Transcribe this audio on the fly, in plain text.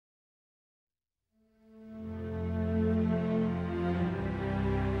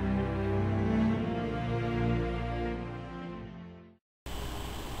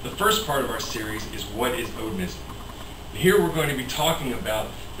first part of our series is what is Odinism. And here we're going to be talking about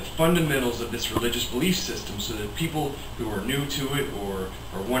the fundamentals of this religious belief system so that people who are new to it or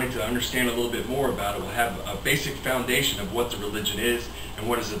are wanting to understand a little bit more about it will have a basic foundation of what the religion is and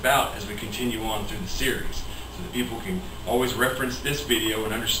what it's about as we continue on through the series. So that people can always reference this video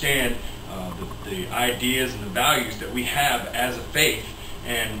and understand the ideas and the values that we have as a faith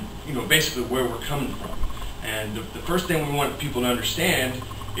and basically where we're coming from. And the first thing we want people to understand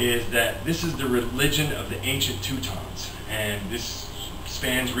is that this is the religion of the ancient Teutons, and this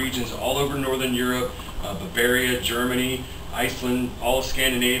spans regions all over Northern Europe, Bavaria, Germany, Iceland, all of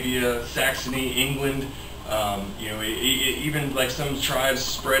Scandinavia, Saxony, England. Even like some tribes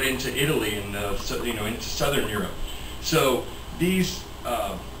spread into Italy and into Southern Europe. So these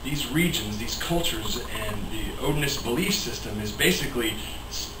regions, these cultures, and the Odinist belief system is basically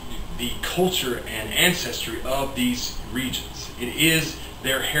the culture and ancestry of these regions. It is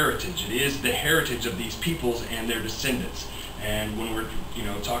their heritage. It is the heritage of these peoples and their descendants. And when we're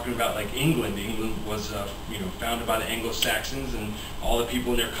talking about like England was founded by the Anglo-Saxons, and all the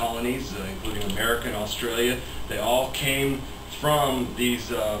people in their colonies, including America and Australia, they all came from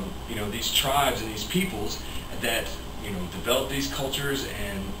these these tribes and these peoples that developed these cultures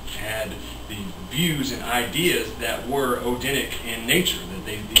and had the views and ideas that were Odinic in nature, that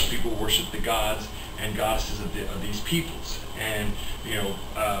these people worshiped the gods and goddesses of these peoples. And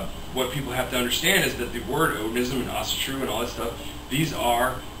what people have to understand is that the word Odinism and Asatru and all that stuff, these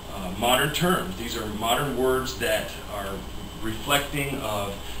are modern terms. These are modern words that are reflecting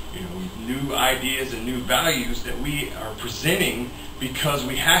of new ideas and new values that we are presenting because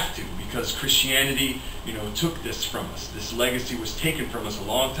we have to, because Christianity took this from us. This legacy was taken from us a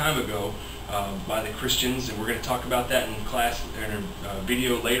long time ago by the Christians, and we're going to talk about that in class, in a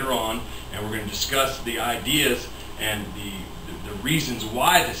video later on, and we're going to discuss the ideas and the reasons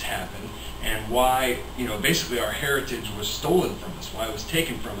why this happened and why basically our heritage was stolen from us, why it was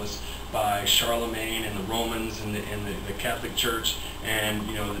taken from us by Charlemagne and the Romans and the Catholic Church, and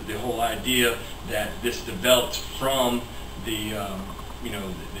the whole idea that this developed from the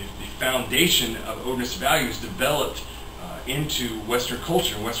foundation of Odinist values developed into Western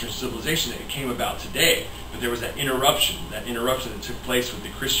culture and Western civilization that it came about today. But there was that interruption that took place with the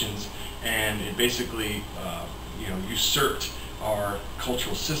Christians, and it basically usurped our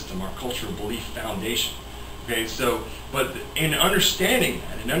cultural system, our cultural belief foundation. Okay, so, but in understanding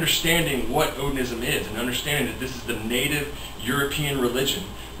that, in understanding what Odinism is, and understanding that this is the native European religion,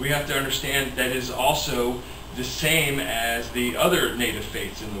 we have to understand that it is also the same as the other native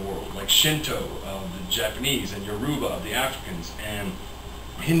faiths in the world, like Shinto of the Japanese, and Yoruba of the Africans, and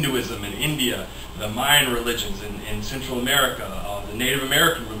Hinduism in India, the Mayan religions in Central America, the Native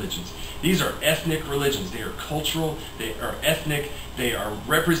American religions. These are ethnic religions. They are cultural, they are ethnic, they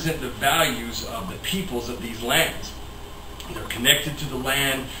represent the values of the peoples of these lands. They're connected to the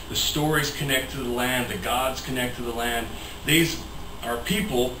land, the stories connect to the land, the gods connect to the land. These are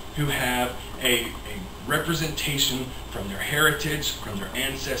people who have a representation from their heritage, from their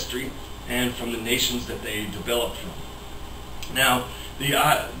ancestry, and from the nations that they developed from. Now, we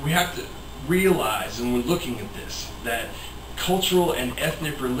have to realize, and we're looking at this, that cultural and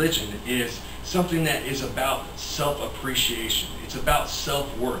ethnic religion is something that is about self-appreciation. It's about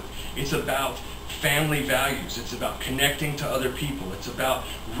self-worth. It's about family values. It's about connecting to other people. It's about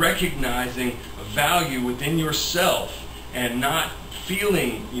recognizing a value within yourself and not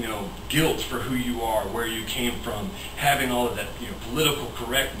feeling guilt for who you are, where you came from, having all of that political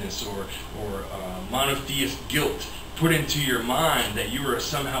correctness or monotheist guilt put into your mind that you are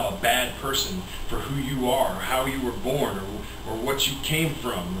somehow a bad person for who you are, or how you were born, or what you came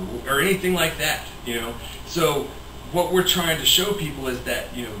from, or anything like that. So what we're trying to show people is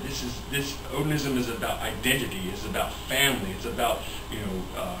that this Odinism is about identity, it's about family, it's about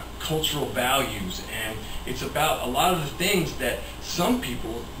cultural values, and it's about a lot of the things that some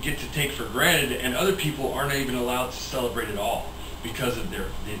people get to take for granted and other people aren't even allowed to celebrate at all, because of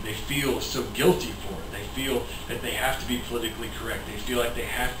they feel so guilty for it. They feel that they have to be politically correct. They feel like they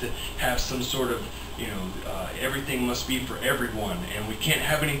have to have some sort of everything must be for everyone, and we can't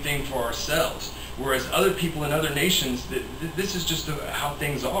have anything for ourselves. Whereas other people in other nations, this is just how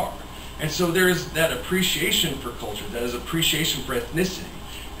things are. And so there is that appreciation for culture, that is appreciation for ethnicity.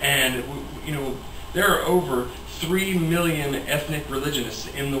 And there are over 3 million ethnic religionists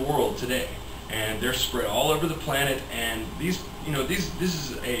in the world today, and they're spread all over the planet. And this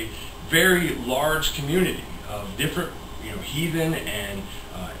is a very large community of different heathen and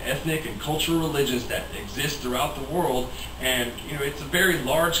ethnic and cultural religions that exist throughout the world, and it's a very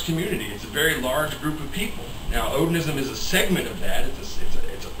large community. It's a very large group of people. Now, Odinism is a segment of that.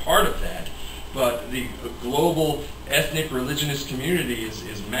 It's a part part of that. But the global ethnic religionist community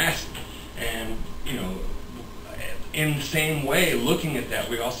is massive. And, you know, in the same way, looking at that,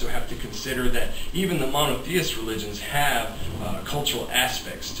 we also have to consider that even the monotheist religions have cultural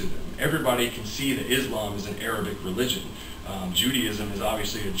aspects to them. Everybody can see that Islam is an Arabic religion. Judaism is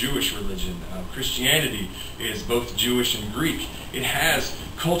obviously a Jewish religion. Christianity is both Jewish and Greek. It has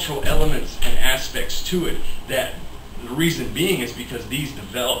cultural elements and aspects to it that the reason being is because these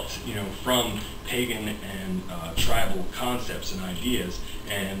developed, you know, from pagan and tribal concepts and ideas,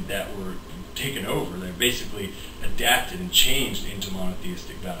 and that were taken over. They're basically adapted and changed into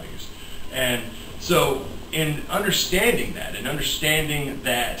monotheistic values. And so in understanding that, and understanding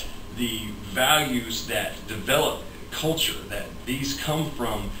that the values that develop culture, that these come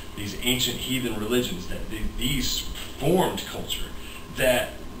from these ancient heathen religions, that these formed culture, that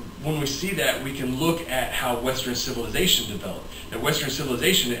when we see that, we can look at how Western civilization developed. That Western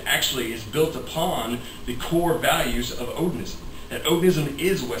civilization actually is built upon the core values of Odinism. That Odinism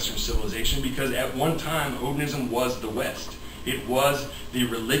is Western civilization because at one time Odinism was the West. It was the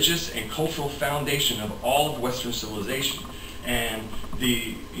religious and cultural foundation of all of Western civilization. And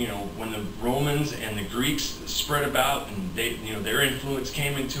when the Romans and the Greeks spread about, and they, their influence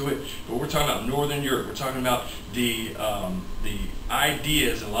came into it. But we're talking about Northern Europe. We're talking about the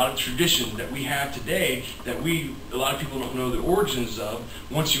ideas and a lot of traditions that we have today that a lot of people don't know the origins of.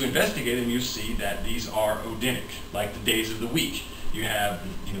 Once you investigate them, you see that these are Odinic, like the days of the week. You have,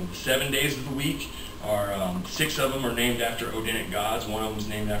 the 7 days of the week. 6 of them are named after Odinic gods. One of them is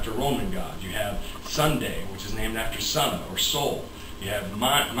named after Roman gods. You have Sunday, which is named after Sunna or Sol. You have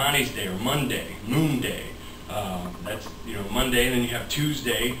Mani's Day or Monday, Moon Day. That's Monday. And then you have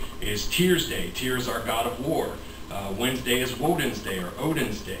Tuesday is Tyr's Day. Tyr is our god of war. Wednesday is Woden's Day or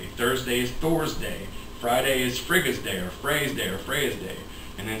Odin's Day. Thursday is Thor's Day. Friday is Frigga's Day or Frey's Day or Freya's Day.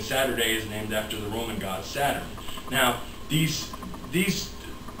 And then Saturday is named after the Roman god Saturn. Now, these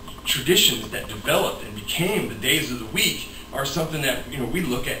traditions that developed and became the days of the week are something that we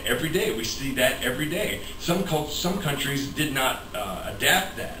look at every day. We see that every day. Some countries did not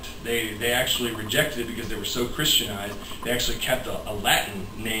adapt that. They actually rejected it because they were so Christianized. They actually kept a Latin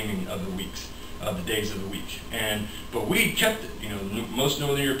naming of the weeks, of the days of the week. But we kept it. Most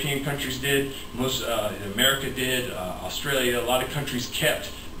Northern European countries did. Most America did. Australia. A lot of countries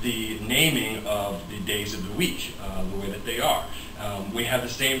kept the naming of the days of the week the way that they are. We have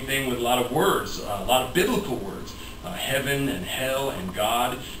the same thing with a lot of words, a lot of biblical words. Heaven and hell and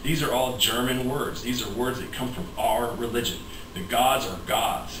God, these are all German words. These are words that come from our religion. The gods are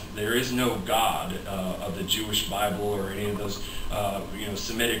gods. There is no God of the Jewish Bible or any of those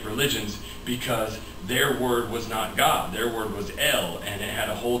Semitic religions, because their word was not God. Their word was El, and it had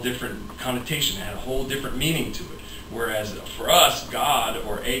a whole different connotation. It had a whole different meaning to it. Whereas for us, God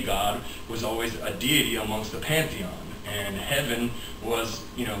or a God was always a deity amongst the pantheon. And heaven was,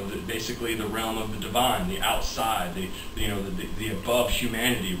 basically the realm of the divine, the outside, the above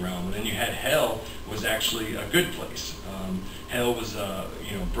humanity realm. And then you had hell was actually a good place. Hell was,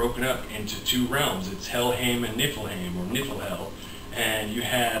 broken up into two realms. It's Helheim and Niflheim, or Niflhel. And you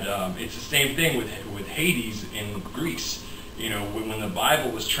had, it's the same thing with Hades in Greece. When the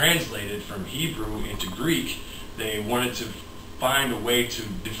Bible was translated from Hebrew into Greek, they wanted to find a way to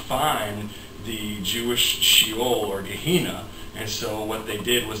define the Jewish Sheol or Gehenna, and so what they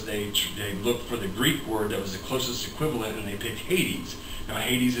did was they looked for the Greek word that was the closest equivalent, and they picked Hades. Now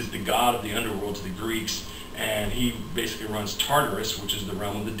Hades is the god of the underworld to the Greeks, and he basically runs Tartarus, which is the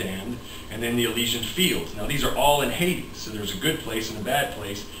realm of the damned, and then the Elysian fields. Now these are all in Hades, so there's a good place and a bad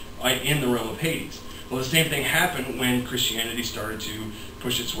place in the realm of Hades. Well, the same thing happened when Christianity started to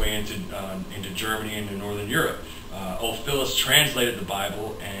push its way into Germany and into Northern Europe. Ulfilas translated the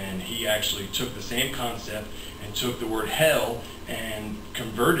Bible, and he actually took the same concept and took the word hell and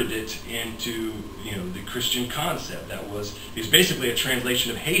converted it into the Christian concept. It was basically a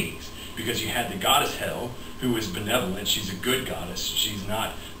translation of Hades, because you had the goddess Hel, who is benevolent. She's a good goddess. She's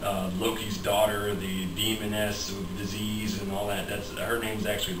not Loki's daughter, the demoness of disease and all that. Her name is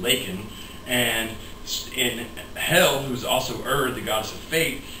actually Laken. And in Hel, who's also the goddess of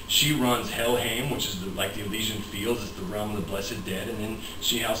fate, she runs Helheim, which is like the Elysian fields. It's the realm of the blessed dead. And then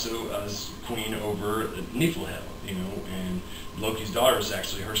she also is queen over Niflhel, and Loki's daughter is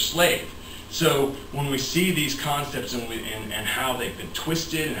actually her slave. So when we see these concepts and how they've been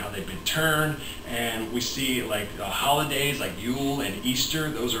twisted and how they've been turned, and we see like holidays like Yule and Easter,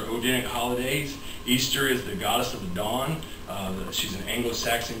 those are Odinic holidays. Easter is the goddess of the dawn. She's an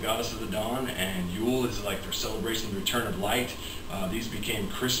Anglo-Saxon goddess of the dawn, and Yule is like their celebration of the return of light. These became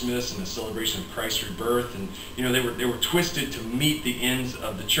Christmas and the celebration of Christ's rebirth, and they were twisted to meet the ends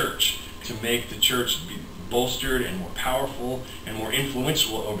of the church, to make the church be bolstered and more powerful and more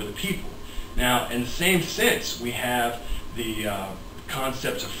influential over the people. Now, in the same sense, we have the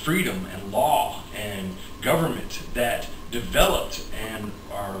concepts of freedom and law and government that developed and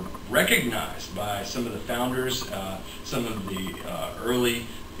are recognized by some of the founders, some of the early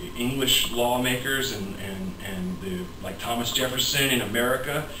English lawmakers, and like Thomas Jefferson in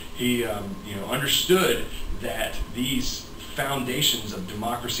America. He understood that these foundations of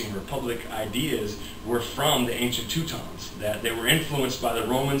democracy and republic ideas were from the ancient Teutons, that they were influenced by the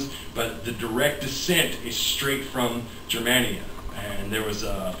Romans, but the direct descent is straight from Germania. And there was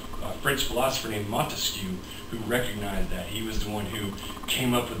a French philosopher named Montesquieu who recognized that. He was the one who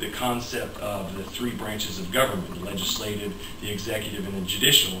came up with the concept of the three branches of government: the legislative, the executive, and the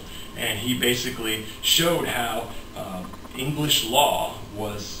judicial. And he basically showed how English law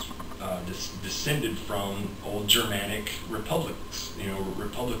was descended from old Germanic republics,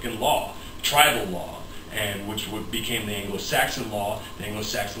 republican law, tribal law, and which became the Anglo-Saxon law. The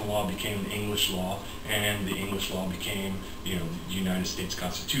Anglo-Saxon law became the English law, and the English law became, the United States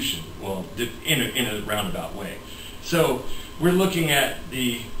Constitution. Well, in a roundabout way. So we're looking at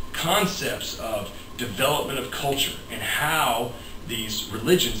the concepts of development of culture and how these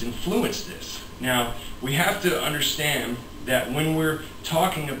religions influence this. Now, we have to understand that when we're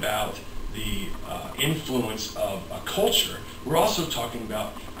talking about the influence of a culture, we're also talking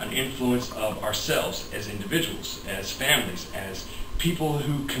about an influence of ourselves as individuals, as families, as people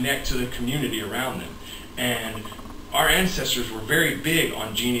who connect to the community around them. And our ancestors were very big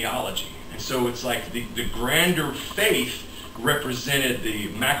on genealogy. And so it's like the grander faith represented the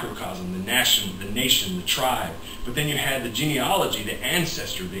macrocosm, the nation, the tribe. But then you had the genealogy, the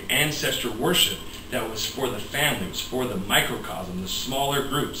ancestor worship that was for the family, it was for the microcosm, the smaller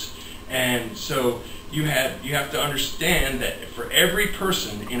groups. And so you have to understand that for every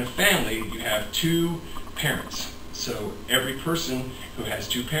person in a family, you have two parents. So every person who has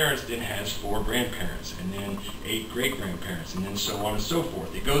two parents then has 4 grandparents, and then 8 great-grandparents, and then so on and so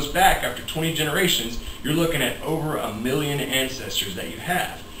forth. It goes back after 20 generations. You're looking at over 1 million ancestors that you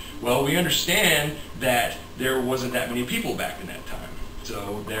have. Well, we understand that there wasn't that many people back in that time.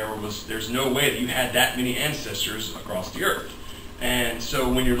 So there's no way that you had that many ancestors across the earth. And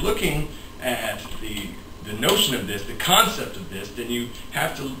so when you're looking at the notion of this, the concept of this, then you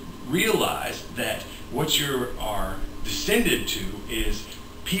have to realize that what you are descended to is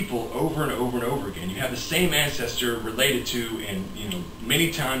people over and over and over again. You have the same ancestor related to, and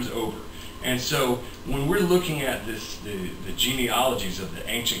many times over. And so when we're looking at this, the genealogies of the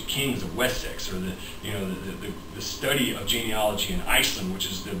ancient kings of Wessex, or the study of genealogy in Iceland, which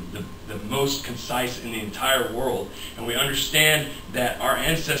is the most concise in the entire world, and we understand that our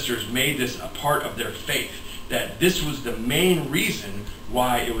ancestors made this a part of their faith, that this was the main reason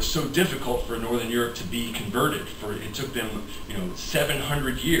why it was so difficult for Northern Europe to be converted. It took them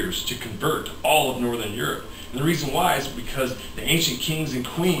 700 years to convert all of Northern Europe. And the reason why is because the ancient kings and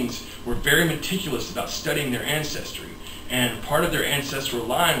queens were very meticulous about studying their ancestry. And part of their ancestral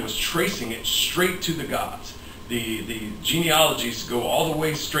line was tracing it straight to the gods. The genealogies go all the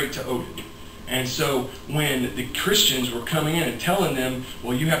way straight to Odin. And so when the Christians were coming in and telling them,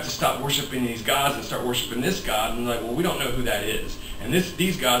 well, you have to stop worshiping these gods and start worshiping this god, and they're like, well, we don't know who that is. And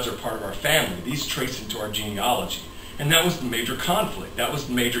these gods are part of our family. These trace into our genealogy. And that was the major conflict. That was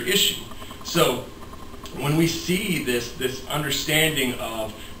the major issue. So when we see this understanding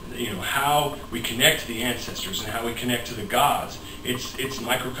of how we connect to the ancestors and how we connect to the gods, it's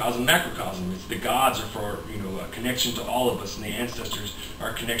microcosm, macrocosm. It's the gods are for a connection to all of us, and the ancestors are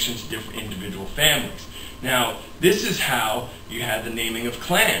a connection to different individual families. Now, this is how you had the naming of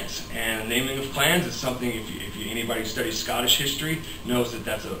clans, and the naming of clans is something, if anybody who studies Scottish history knows that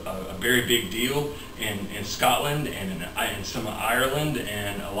that's a very big deal in Scotland and in some of Ireland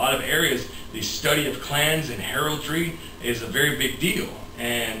and a lot of areas. The study of clans and heraldry is a very big deal,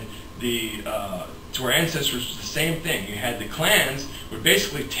 and to our ancestors was the same thing. You had the clans would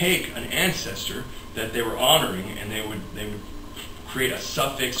basically take an ancestor that they were honoring, and they would create a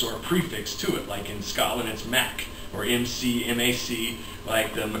suffix or a prefix to it. Like in Scotland, it's Mac or MC, MAC,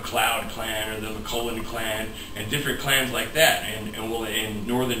 like the MacLeod clan or the McCullen clan, and different clans like that. And well, in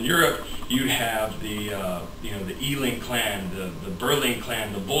Northern Europe, you'd have the Ealing clan, the Burling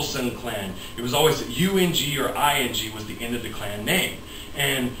clan, the Bolson clan. It was always UNG or ING was the end of the clan name.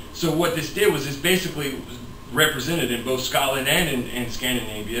 And so what this did was this basically represented in both Scotland and in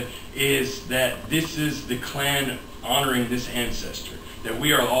Scandinavia is that this is the clan honoring this ancestor, that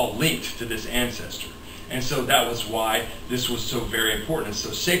we are all linked to this ancestor. And so that was why this was so very important and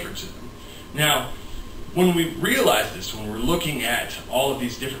so sacred to them. Now, when we realize this, when we're looking at all of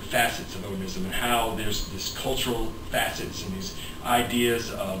these different facets of Odinism and how there's this cultural facets and these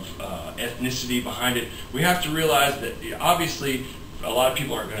ideas of ethnicity behind it, we have to realize that obviously a lot of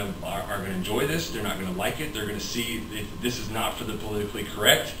people are going to enjoy this. They're not going to like it. They're going to see this is not for the politically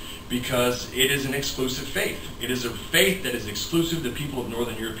correct, because it is an exclusive faith. It is a faith that is exclusive to people of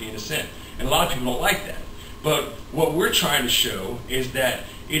Northern European descent. And a lot of people don't like that. But what we're trying to show is that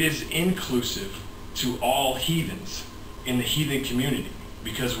it is inclusive to all heathens in the heathen community,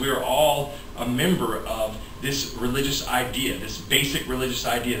 because we're all a member of this religious idea, this basic religious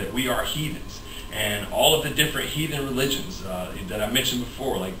idea that we are heathens. And all of the different heathen religions that I mentioned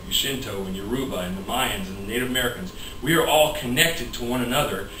before, like Shinto and Yoruba and the Mayans and the Native Americans, we are all connected to one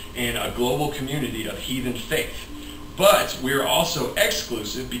another in a global community of heathen faith. But we are also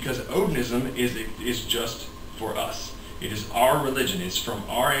exclusive because Odinism is just for us. It is our religion. It's from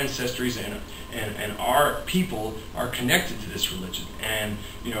our ancestries, and our people are connected to this religion. And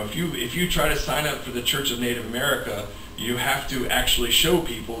you know, if you try to sign up for the Church of Native America, you have to actually show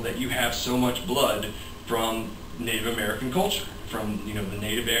people that you have so much blood from Native American culture, from the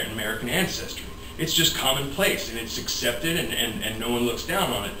Native American ancestry. It's just commonplace, and it's accepted, and no one looks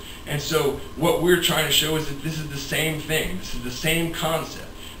down on it. And so what we're trying to show is that this is the same thing. This is the same concept.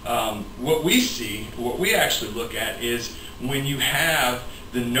 What we actually look at is when you have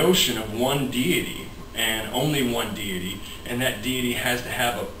the notion of one deity and only one deity, and that deity has to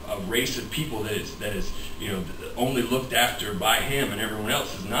have a race of people that is only looked after by him and everyone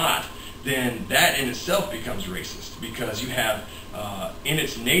else is not, then that in itself becomes racist, because you have in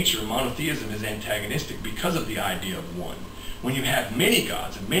its nature monotheism is antagonistic because of the idea of one. When you have many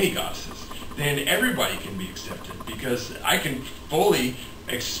gods and many goddesses, then everybody can be accepted, because I can fully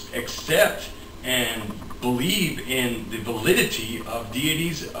accept and believe in the validity of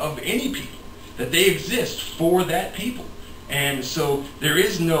deities of any people, that they exist for that people. And so there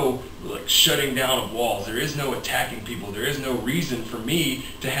is no shutting down of walls. There is no attacking people. There is no reason for me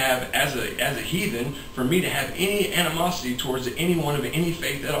to have, as a heathen, for me to have any animosity towards anyone of any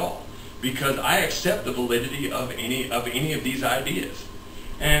faith at all, because I accept the validity of any of these ideas.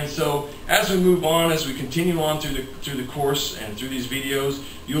 And so as we move on, as we continue on through the course and through these videos,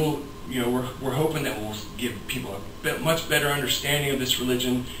 we're hoping that we'll give people a much better understanding of this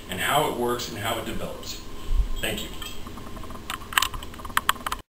religion and how it works and how it develops. Thank you.